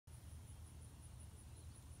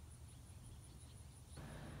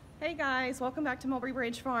Hey guys, welcome back to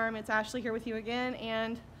Mulberry Farm. It's Ashley here with you again,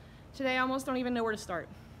 and today I almost don't even know where to start.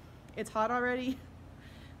 It's hot already.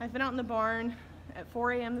 I've been out in the barn at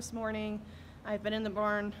 4 a.m. this morning. I've been in the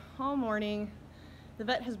barn all morning. The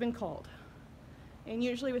vet has been called. And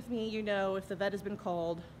usually with me, you know, if the vet has been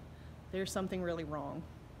called, there's something really wrong.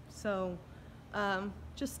 So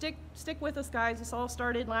just stick with us, guys. This all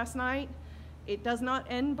started last night. It does not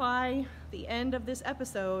end by the end of this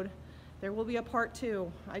episode. There will be a part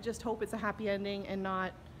 2. I just hope it's a happy ending and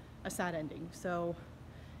not a sad ending. So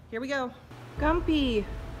here we go. Gumpy,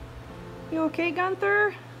 you okay,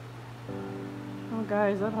 Gunther? Oh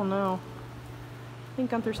guys, I don't know. I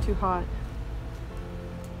think Gunther's too hot.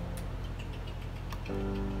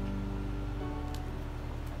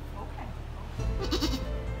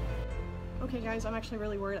 Okay guys, I'm actually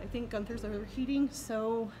really worried. I think Gunther's overheating,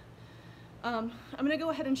 so I'm gonna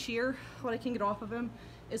go ahead and shear what I can get off of him,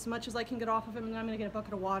 as much as I can get off of him, and then I'm gonna get a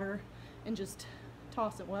bucket of water and just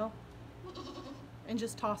toss it,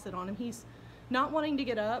 just toss it on him. He's not wanting to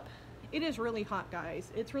get up. It is really hot,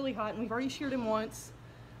 guys. It's really hot, and we've already sheared him once.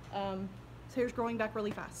 His hair's growing back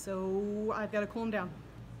really fast, so I've got to cool him down.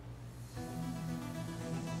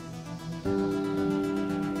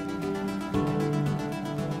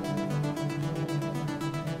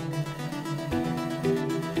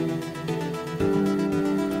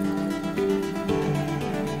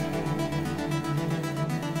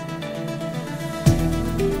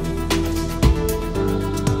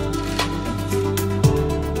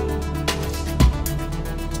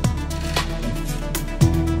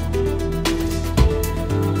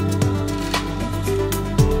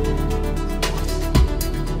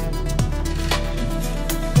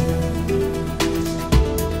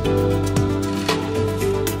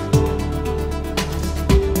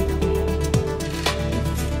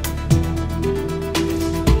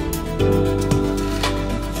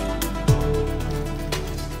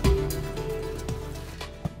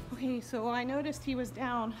 So I noticed he was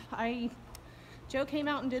down. Joe came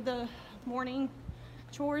out and did the morning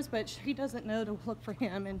chores, but she doesn't know to look for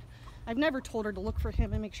him, and I've never told her to look for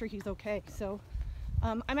him and make sure he's okay. So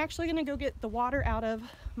I'm actually gonna go get the water out of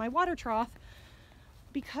my water trough,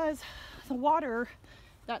 because the water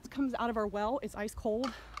that comes out of our well is ice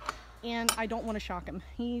cold, and I don't want to shock him.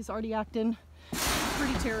 He's already acting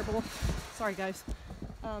pretty terrible. Sorry guys.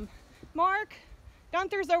 Mark,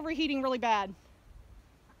 Gunther's overheating really bad.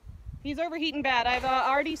 He's overheating bad. I've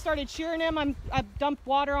already started shearing him. I've dumped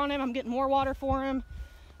water on him. I'm getting more water for him.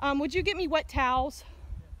 Would you get me wet towels?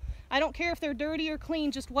 I don't care if they're dirty or clean,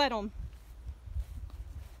 just wet them.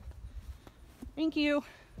 Thank you.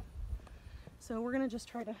 So we're gonna just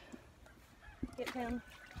try to get him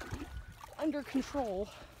under control,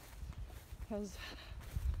 because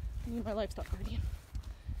I need my livestock guardian.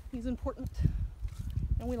 He's important,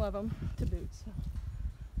 and we love him to boot. So.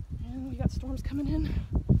 And we got storms coming in.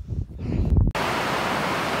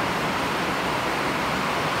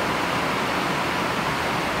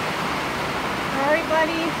 Alright,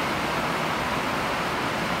 buddy.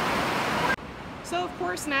 So of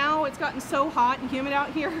course now it's gotten so hot and humid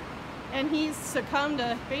out here, and he's succumbed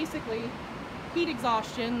to basically heat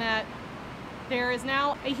exhaustion, that there is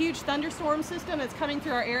now a huge thunderstorm system that's coming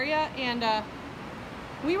through our area, and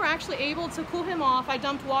we were actually able to cool him off. I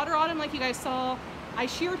dumped water on him like you guys saw. I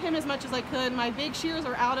sheared him as much as I could. My big shears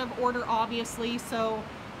are out of order, obviously, so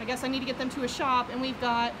I guess I need to get them to a shop. And we've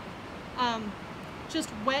got just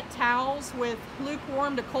wet towels with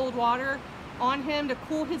lukewarm to cold water on him to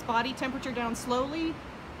cool his body temperature down slowly.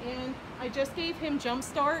 And I just gave him Jump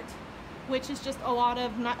Start, which is just a lot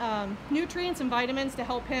of nutrients and vitamins to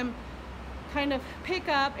help him kind of pick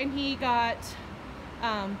up, and he got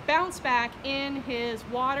bounce back in his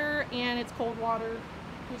water, and it's cold water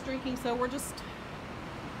he's drinking. So we're just,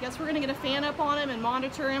 guess we're gonna get a fan up on him and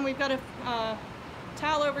monitor him. We've got a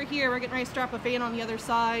towel over here. We're getting ready to strap a fan on the other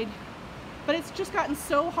side. But it's just gotten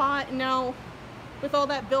so hot, and now with all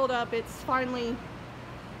that buildup, it's finally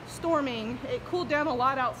storming. It cooled down a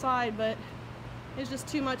lot outside, but it's just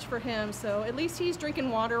too much for him. So at least he's drinking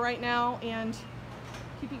water right now, and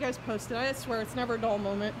keep you guys posted. I swear it's never a dull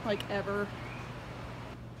moment, like ever.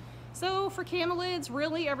 So for camelids,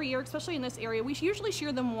 really every year, especially in this area, we usually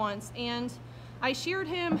shear them once, and I sheared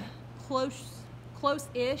him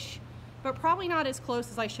close-ish, but probably not as close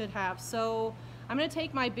as I should have. So I'm gonna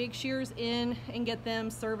take my big shears in and get them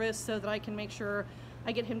serviced so that I can make sure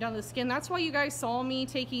I get him down to the skin. That's why you guys saw me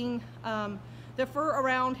taking the fur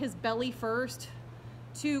around his belly first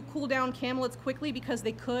to cool down camelids quickly, because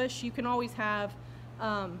they cush. You can always have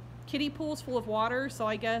kiddie pools full of water, so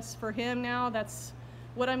I guess for him now, that's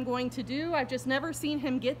what I'm going to do. I've just never seen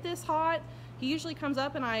him get this hot. He usually comes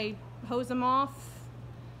up and I hose him off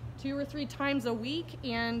 2 or 3 times a week,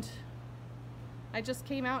 and I just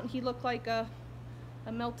came out and he looked like a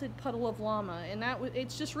melted puddle of llama, and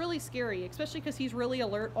it's just really scary, especially because he's really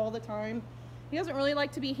alert all the time. He doesn't really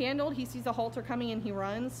like to be handled. He sees a halter coming and he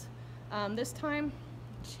runs. This time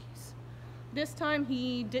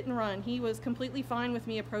he didn't run. He was completely fine with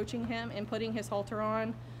me approaching him and putting his halter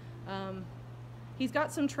on. He's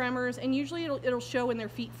got some tremors, and usually it'll show in their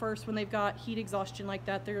feet first when they've got heat exhaustion like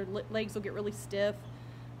that. Their legs will get really stiff.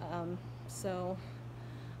 So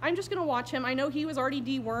I'm just gonna watch him. I know he was already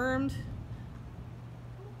dewormed.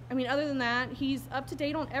 I mean, other than that, he's up to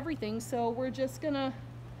date on everything, so we're just gonna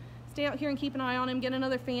stay out here and keep an eye on him, get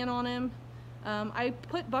another fan on him. I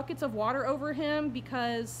put buckets of water over him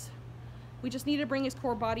because we just need to bring his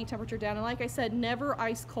core body temperature down, and like I said, never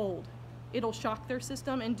ice cold. It'll shock their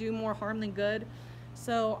system and do more harm than good.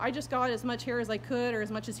 So I just got as much hair as I could, or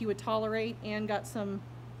as much as he would tolerate, and got some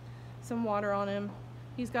water on him.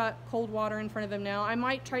 He's got cold water in front of him now. I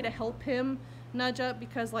might try to help him nudge up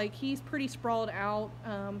because like he's pretty sprawled out.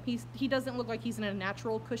 He doesn't look like he's in a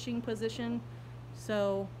natural cushioning position.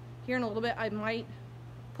 So here in a little bit I might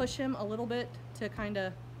push him a little bit to kind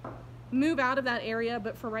of move out of that area,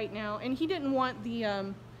 but for right now. And he didn't want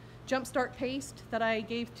the jumpstart paste that I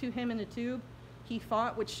gave to him in the tube. He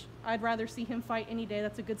fought, which I'd rather see him fight any day.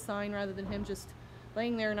 That's a good sign, rather than him just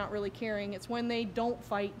laying there not really caring. It's when they don't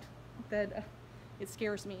fight that it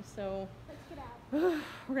scares me. So let's get out.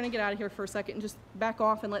 We're gonna get out of here for a second and just back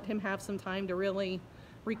off and let him have some time to really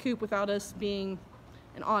recoup without us being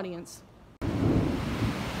an audience.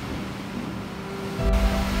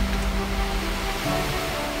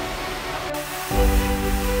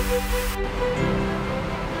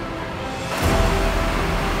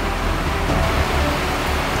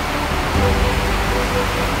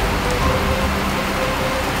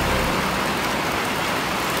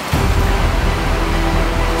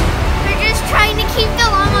 We're just trying to keep the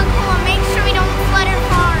llama cool and make sure we don't flood her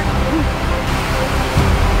farm.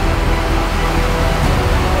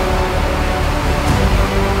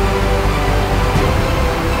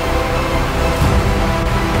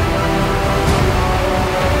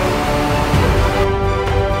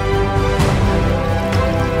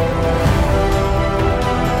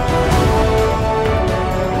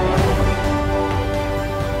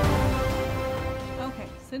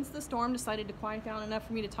 Since the storm decided to quiet down enough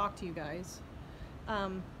for me to talk to you guys,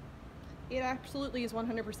 it absolutely is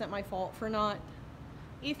 100% my fault for not,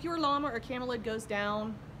 if your llama or camelid goes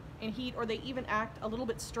down in heat, or they even act a little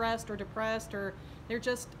bit stressed or depressed, or they're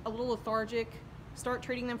just a little lethargic, start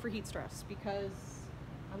treating them for heat stress, because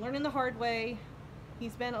I'm learning the hard way.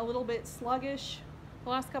 He's been a little bit sluggish the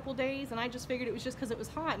last couple days, and I just figured it was just because it was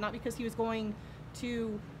hot, not because he was going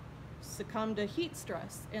to succumb to heat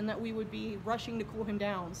stress and that we would be rushing to cool him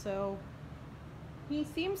down. So he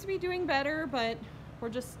seems to be doing better, but we're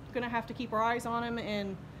just gonna have to keep our eyes on him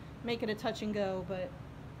and make it a touch and go. But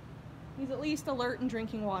he's at least alert and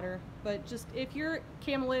drinking water. But just if your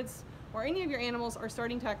camelids or any of your animals are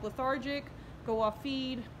starting to act lethargic, go off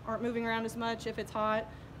feed, aren't moving around as much if it's hot,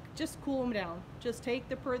 just cool them down. Just take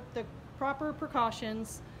the proper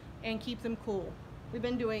precautions and keep them cool. We've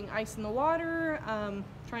been doing ice in the water,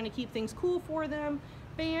 trying to keep things cool for them,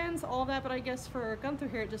 fans, all that, but I guess for Gunther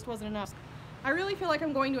here it just wasn't enough. I really feel like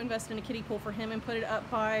I'm going to invest in a kiddie pool for him and put it up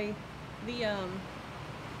by the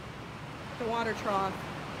water trough.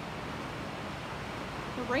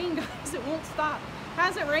 The rain, guys, it won't stop.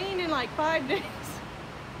 Hasn't rained in like 5 days.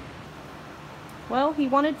 Well, he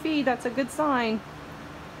wanted feed, that's a good sign.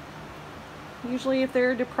 Usually if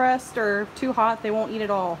they're depressed or too hot, they won't eat at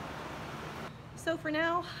all. So for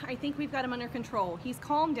now, I think we've got him under control. He's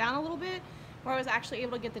calmed down a little bit, where I was actually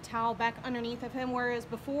able to get the towel back underneath of him, whereas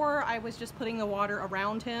before I was just putting the water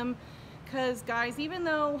around him. Because guys, even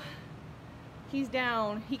though he's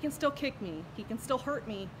down, he can still kick me, he can still hurt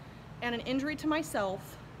me, and an injury to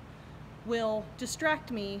myself will distract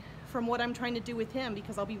me from what I'm trying to do with him,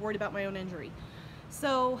 because I'll be worried about my own injury.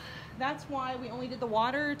 So that's why we only did the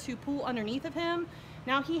water to pool underneath of him.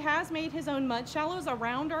 Now he has made his own mud shallows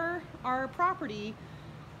around our property,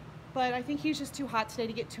 but I think he was just too hot today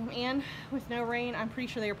to get to him, and with no rain, I'm pretty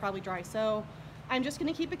sure they were probably dry. So I'm just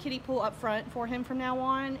gonna keep a kiddie pool up front for him from now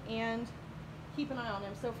on and keep an eye on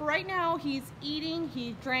him. So for right now, he's eating,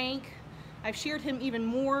 he drank. I've sheared him even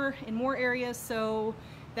more in more areas so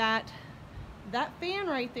that fan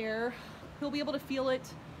right there, he'll be able to feel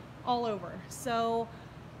it all over. So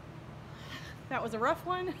that was a rough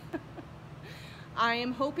one. I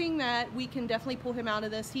am hoping that we can definitely pull him out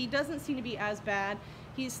of this. He doesn't seem to be as bad.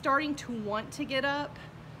 He's starting to want to get up,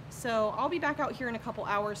 So I'll be back out here in a couple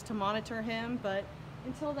hours to monitor him, but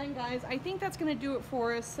until then, guys, I think that's gonna do it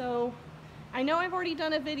for us. So I know I've already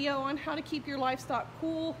done a video on how to keep your livestock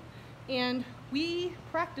cool, and we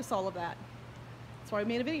practice all of that. That's why I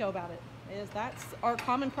made a video about it, that's our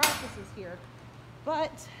common practices here.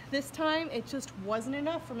 But this time, it just wasn't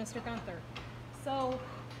enough for Mr. Gunther. So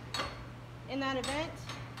in that event,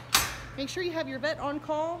 make sure you have your vet on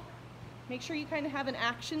call. Make sure you kind of have an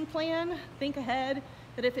action plan. Think ahead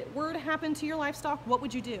that if it were to happen to your livestock, what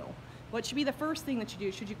would you do? What should be the first thing that you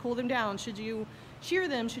do? Should you cool them down? Should you shear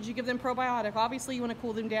them? Should you give them probiotic? Obviously you want to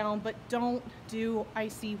cool them down, but don't do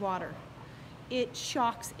icy water. It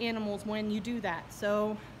shocks animals when you do that.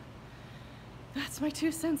 So that's my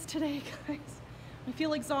 2 cents today, guys. I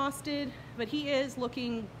feel exhausted, but he is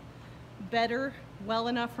looking better, well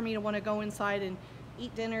enough for me to want to go inside and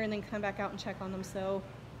eat dinner and then come back out and check on them. So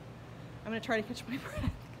I'm gonna try to catch my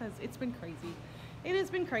breath because it's been crazy. It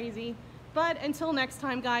has been crazy. But until next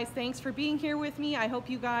time, guys, thanks for being here with me. I hope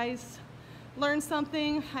you guys learned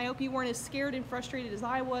something. I hope you weren't as scared and frustrated as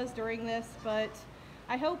I was during this, but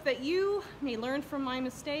I hope that you may learn from my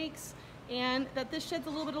mistakes and that this sheds a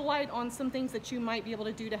little bit of light on some things that you might be able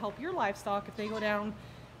to do to help your livestock if they go down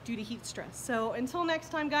due to heat stress. So until next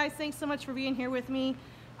time, guys, thanks so much for being here with me.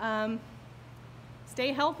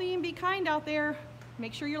 Stay healthy and be kind out there.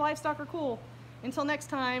 Make sure your livestock are cool. Until next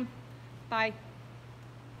time, bye.